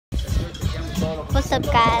What's up,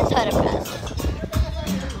 guys? Hold up, guys.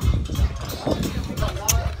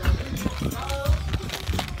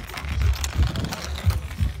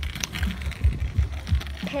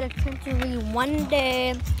 Paid attention to me one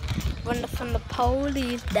day, run from the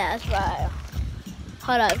police. That's right.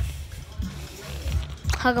 Hold up.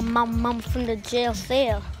 Hug my mom from the jail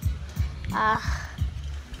cell.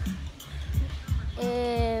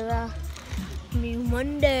 Me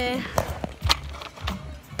one day.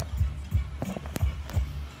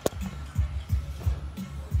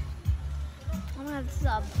 Oh my God, this is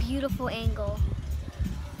a beautiful angle.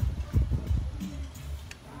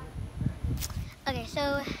 Okay,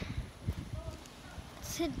 so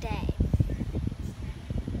today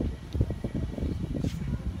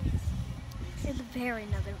is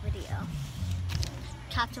another video.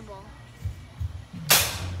 Catchable.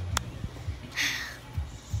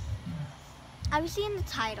 I've seen the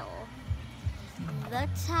title. The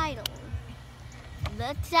title.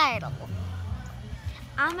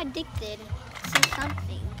 I'm addicted to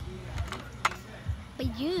something.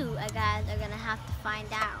 But you guys are gonna have to find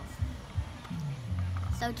out.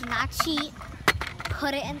 So do not cheat.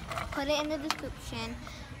 Put it in the description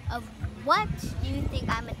of what you think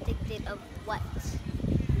I'm addicted of what.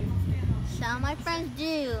 Some of my friends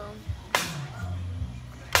do.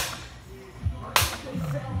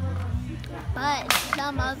 But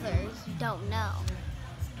some others don't know.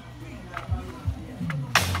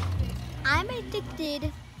 I'm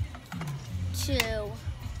addicted to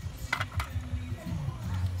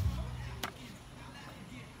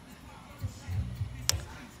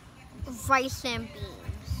rice and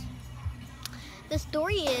beans. The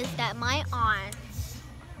story is that my aunt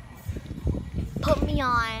put me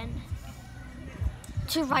on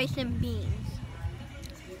to rice and beans.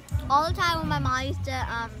 All the time when my mom used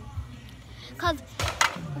to, cause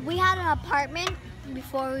we had an apartment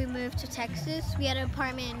before we moved to Texas. We had an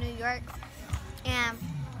apartment in New York, and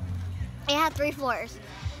it had 3 floors.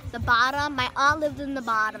 The bottom, my aunt lived in the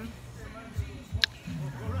bottom.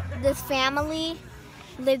 This family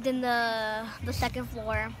lived in the 2nd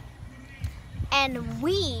floor, and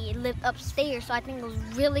we lived upstairs, so I think it was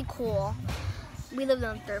really cool. We lived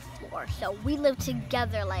on the 3rd floor, so we lived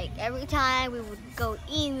together. Like every time we would go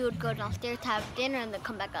eat, we would go downstairs to have dinner and then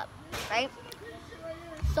come back up, right?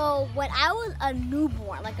 So when I was a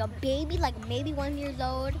newborn, like a baby, like maybe 1 year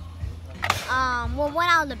old, well, when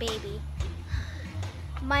I was a baby,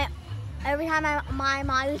 every time my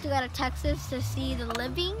mom used to go to Texas to see the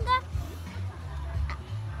living,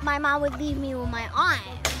 my mom would leave me with my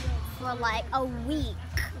aunt for like a week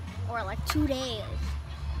or like 2 days.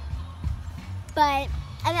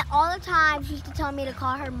 And then all the time she used to tell me to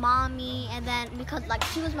call her mommy, and then because like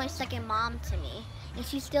she was my second mom to me, and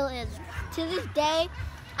she still is. To this day,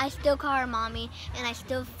 I still call her mommy, and I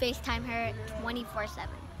still FaceTime her 24/7.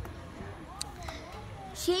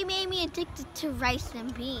 She made me addicted to rice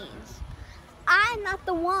and beans. I'm not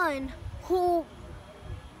the one who,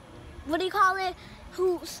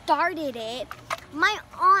 who started it. My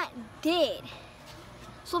aunt did.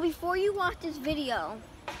 So before you watch this video,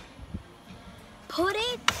 put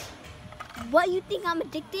what you think I'm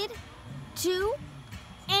addicted to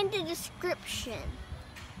in the description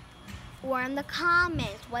or in the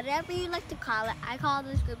comments, whatever you like to call it. I call it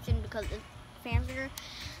the description because it's fancier.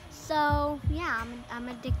 So yeah, I'm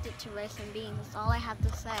addicted to rice and beans. That's all I have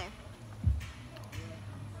to say.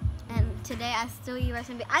 And today I still eat rice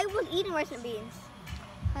and beans. I was eating rice and beans.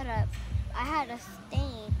 Hold up. I had a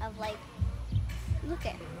stain of like, look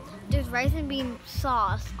at, there's rice and bean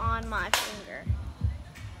sauce on my finger.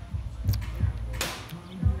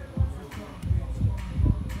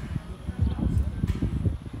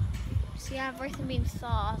 See, I have rice and bean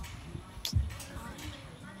sauce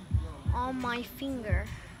on my finger.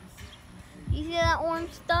 You see that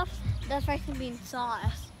orange stuff? That's rice and bean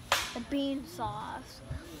sauce. The bean sauce.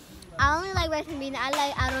 I only like rice and beans. I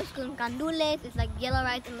like arroz con gandules. It's like yellow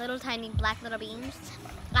rice and little tiny black little beans.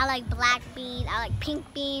 I like black beans. I like pink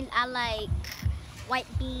beans. I like white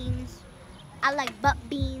beans. I like butt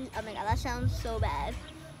beans. Oh my God, that sounds so bad.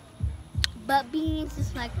 Butt beans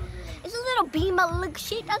is like, it's a little bean but look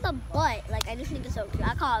shaped as a butt. Like I just think it's so cute.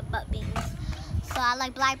 I call it butt beans. So I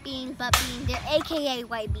like black beans, butt beans. They're AKA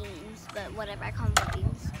white beans, but whatever. I call them butt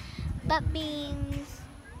beans. Butt beans,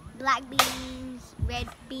 black beans, red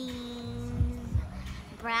beans,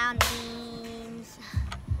 brown beans,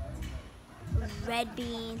 red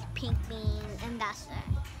beans, pink beans, and that's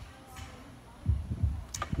it.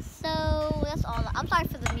 So that's all. I'm sorry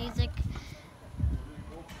for the music.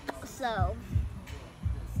 So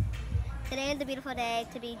today is a beautiful day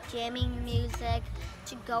to be jamming music,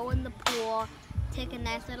 to go in the pool, take a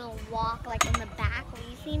nice little walk like in the back where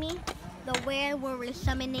you see me. The where we're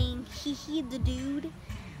summoning Hee the dude.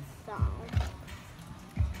 So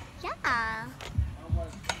yeah.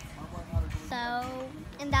 So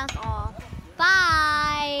and that's all. Bye.